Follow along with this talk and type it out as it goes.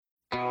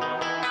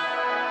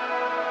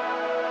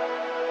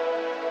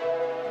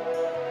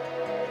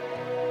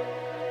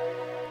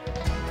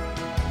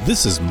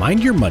This is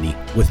Mind Your Money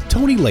with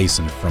Tony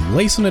Layson from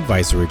Layson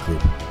Advisory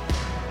Group.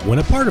 When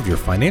a part of your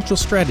financial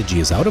strategy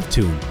is out of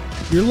tune,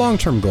 your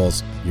long-term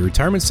goals, your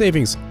retirement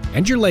savings,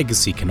 and your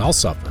legacy can all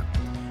suffer.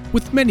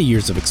 With many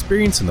years of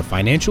experience in the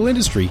financial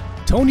industry,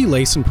 Tony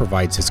Layson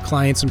provides his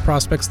clients and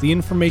prospects the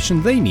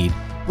information they need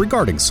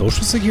regarding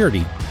Social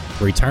Security,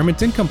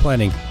 retirement income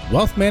planning,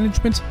 wealth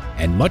management,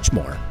 and much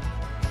more.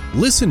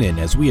 Listen in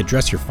as we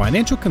address your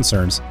financial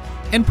concerns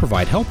and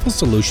provide helpful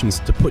solutions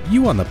to put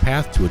you on the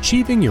path to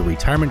achieving your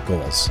retirement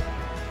goals.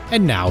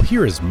 And now,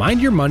 here is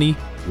Mind Your Money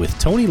with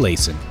Tony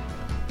Layson.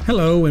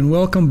 Hello and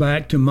welcome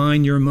back to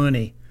Mind Your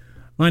Money.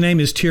 My name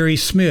is Terry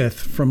Smith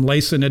from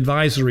Layson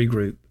Advisory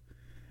Group.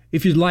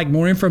 If you'd like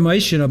more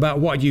information about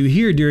what you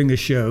hear during the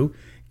show,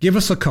 give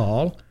us a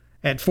call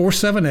at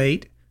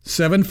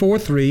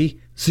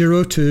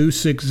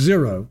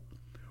 478-743-0260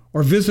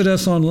 or visit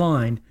us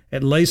online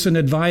at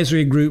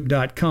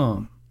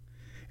laysonadvisorygroup.com.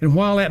 And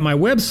while at my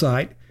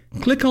website,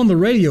 click on the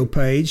radio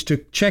page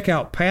to check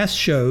out past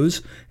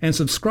shows and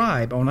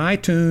subscribe on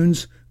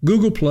iTunes,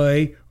 Google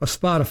Play, or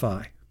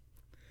Spotify.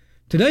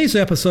 Today's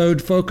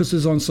episode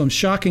focuses on some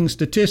shocking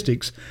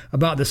statistics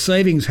about the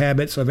savings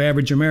habits of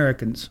average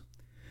Americans.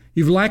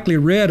 You've likely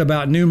read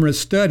about numerous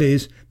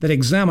studies that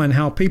examine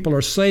how people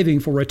are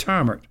saving for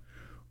retirement,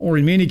 or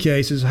in many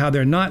cases, how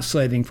they're not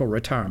saving for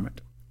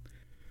retirement.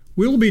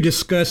 We'll be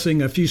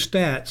discussing a few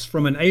stats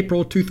from an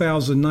April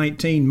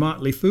 2019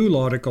 Motley Fool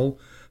article,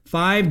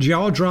 5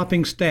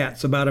 Jaw-Dropping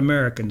Stats About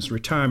Americans'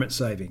 Retirement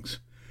Savings.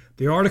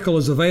 The article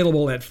is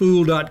available at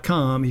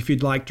fool.com if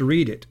you'd like to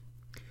read it.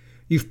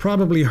 You've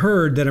probably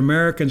heard that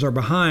Americans are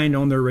behind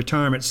on their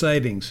retirement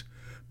savings.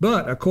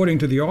 But according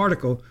to the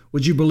article,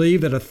 would you believe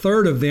that a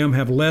third of them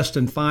have less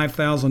than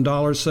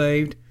 $5,000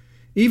 saved?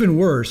 Even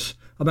worse,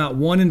 about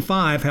 1 in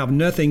 5 have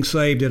nothing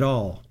saved at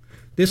all.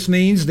 This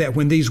means that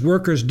when these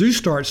workers do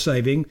start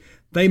saving,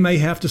 they may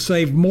have to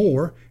save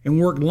more and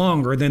work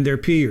longer than their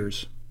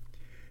peers.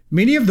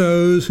 Many of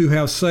those who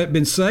have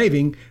been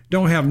saving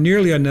don't have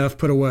nearly enough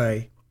put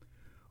away.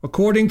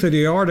 According to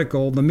the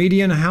article, the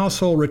median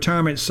household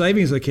retirement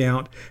savings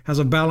account has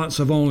a balance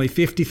of only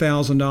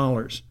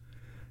 $50,000.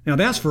 Now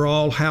that's for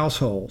all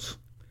households.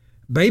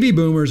 Baby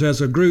boomers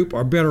as a group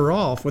are better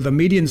off with a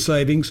median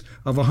savings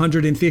of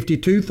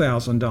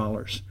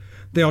 $152,000.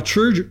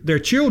 Their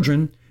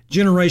children,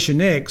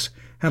 Generation X,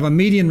 have a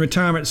median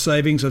retirement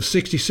savings of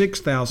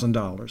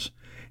 $66,000.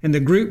 And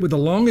the group with the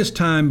longest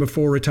time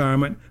before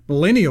retirement,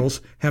 millennials,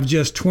 have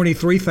just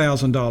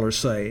 $23,000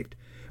 saved.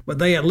 But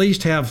they at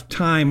least have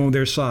time on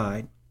their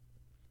side.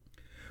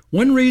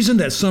 One reason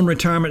that some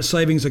retirement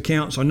savings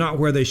accounts are not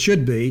where they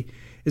should be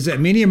is that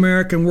many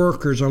American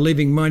workers are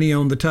leaving money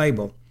on the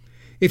table.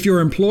 If your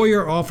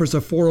employer offers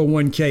a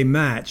 401k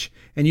match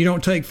and you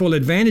don't take full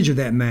advantage of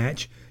that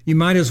match, you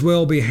might as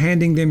well be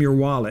handing them your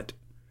wallet.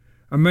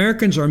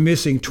 Americans are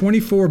missing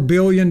 $24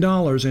 billion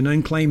in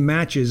unclaimed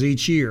matches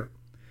each year.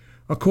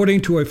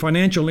 According to a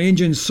Financial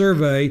Engine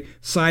survey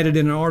cited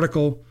in an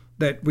article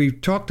that we've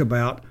talked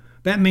about,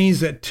 that means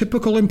that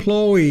typical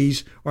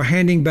employees are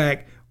handing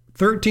back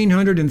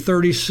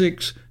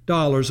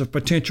 $1,336 of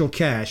potential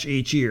cash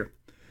each year.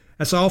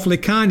 That's awfully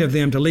kind of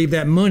them to leave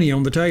that money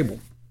on the table.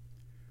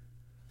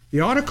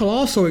 The article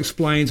also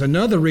explains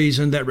another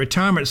reason that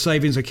retirement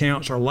savings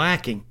accounts are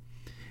lacking,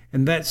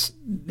 and that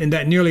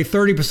nearly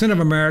 30% of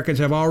Americans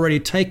have already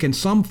taken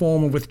some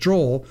form of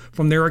withdrawal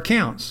from their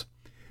accounts.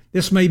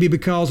 This may be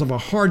because of a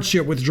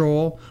hardship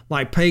withdrawal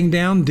like paying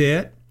down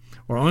debt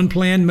or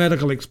unplanned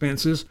medical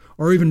expenses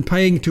or even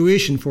paying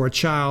tuition for a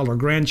child or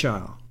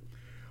grandchild.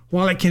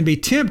 While it can be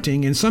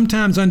tempting and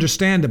sometimes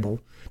understandable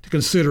to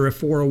consider a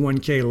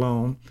 401k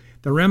loan,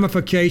 the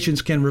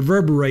ramifications can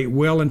reverberate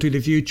well into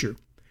the future.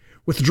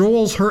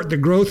 Withdrawals hurt the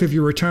growth of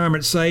your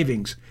retirement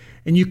savings,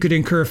 and you could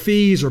incur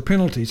fees or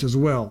penalties as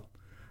well.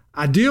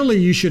 Ideally,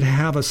 you should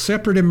have a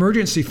separate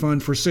emergency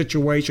fund for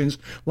situations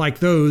like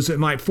those that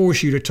might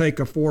force you to take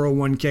a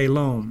 401k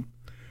loan.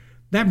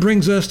 That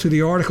brings us to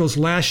the article's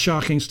last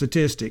shocking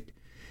statistic.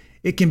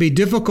 It can be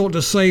difficult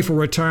to save for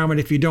retirement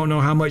if you don't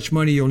know how much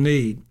money you'll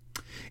need.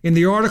 In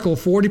the article,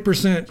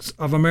 40%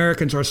 of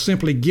Americans are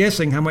simply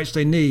guessing how much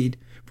they need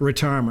for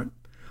retirement.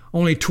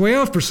 Only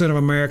 12% of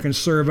Americans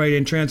surveyed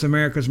in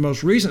Transamerica's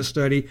most recent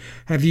study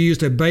have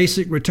used a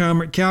basic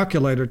retirement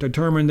calculator to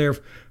determine their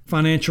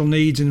financial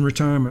needs in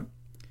retirement.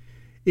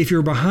 If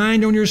you're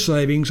behind on your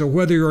savings or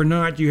whether or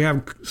not you have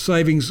a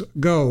savings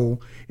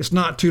goal, it's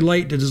not too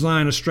late to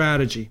design a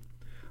strategy.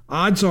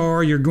 Odds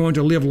are you're going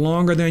to live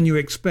longer than you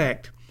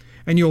expect,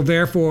 and you'll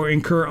therefore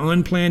incur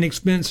unplanned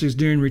expenses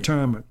during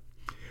retirement.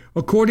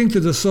 According to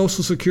the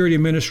Social Security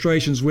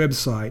Administration's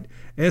website,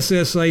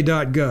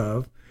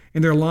 ssa.gov,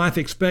 in their life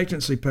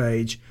expectancy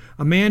page,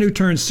 a man who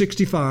turns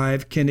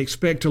 65 can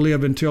expect to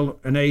live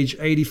until an age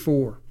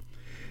 84.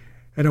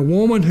 And a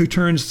woman who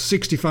turns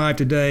 65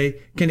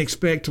 today can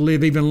expect to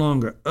live even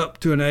longer, up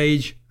to an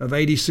age of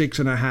 86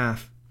 and a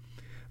half.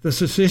 The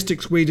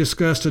statistics we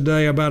discussed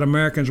today about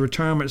Americans'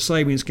 retirement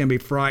savings can be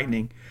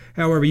frightening.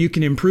 However, you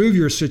can improve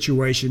your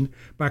situation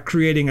by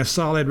creating a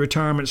solid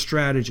retirement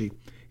strategy.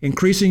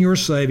 increasing your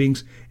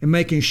savings, and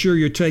making sure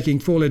you're taking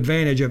full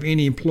advantage of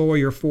any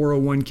employer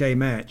 401k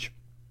match.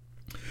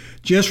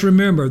 Just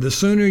remember, the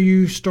sooner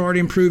you start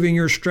improving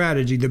your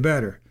strategy, the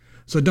better.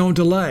 So don't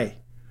delay.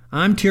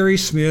 I'm Terry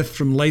Smith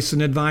from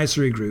Layson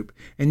Advisory Group,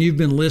 and you've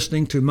been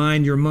listening to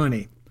Mind Your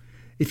Money.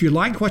 If you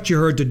liked what you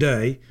heard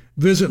today,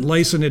 visit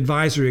Layson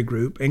Advisory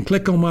Group and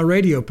click on my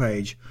radio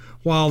page.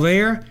 While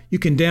there, you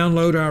can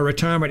download our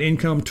Retirement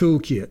Income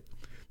Toolkit.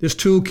 This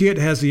toolkit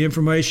has the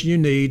information you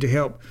need to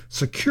help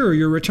secure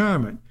your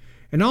retirement.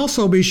 And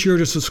also be sure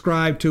to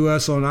subscribe to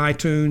us on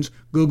iTunes,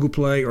 Google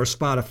Play, or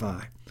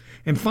Spotify.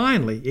 And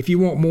finally, if you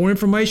want more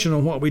information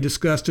on what we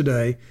discussed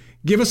today,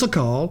 give us a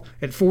call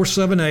at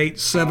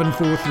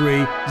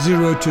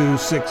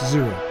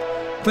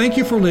 478-743-0260. Thank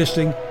you for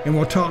listening, and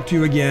we'll talk to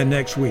you again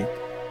next week.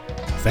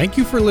 Thank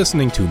you for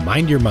listening to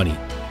Mind Your Money.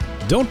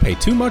 Don't pay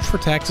too much for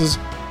taxes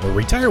or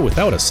retire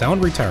without a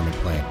sound retirement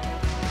plan.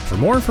 For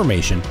more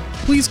information,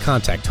 please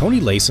contact Tony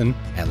Layson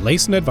at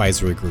Layson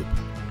Advisory Group.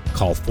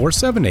 Call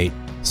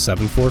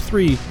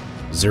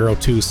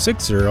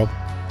 478-743-0260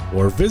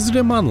 or visit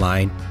him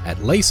online at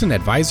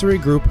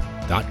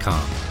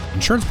LaysonAdvisoryGroup.com.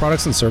 Insurance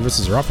products and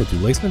services are offered through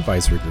Layson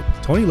Advisory Group.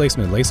 Tony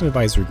Layson and Layson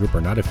Advisory Group are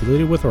not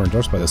affiliated with or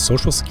endorsed by the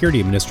Social Security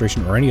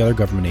Administration or any other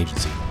government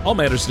agency. All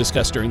matters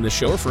discussed during this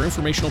show are for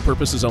informational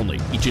purposes only.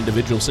 Each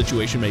individual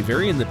situation may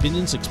vary, and the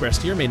opinions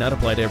expressed here may not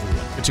apply to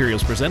everyone.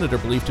 Materials presented are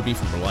believed to be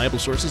from reliable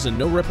sources, and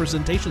no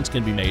representations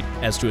can be made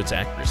as to its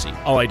accuracy.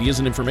 All ideas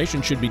and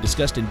information should be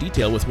discussed in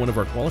detail with one of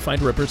our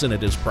qualified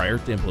representatives prior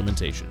to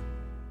implementation.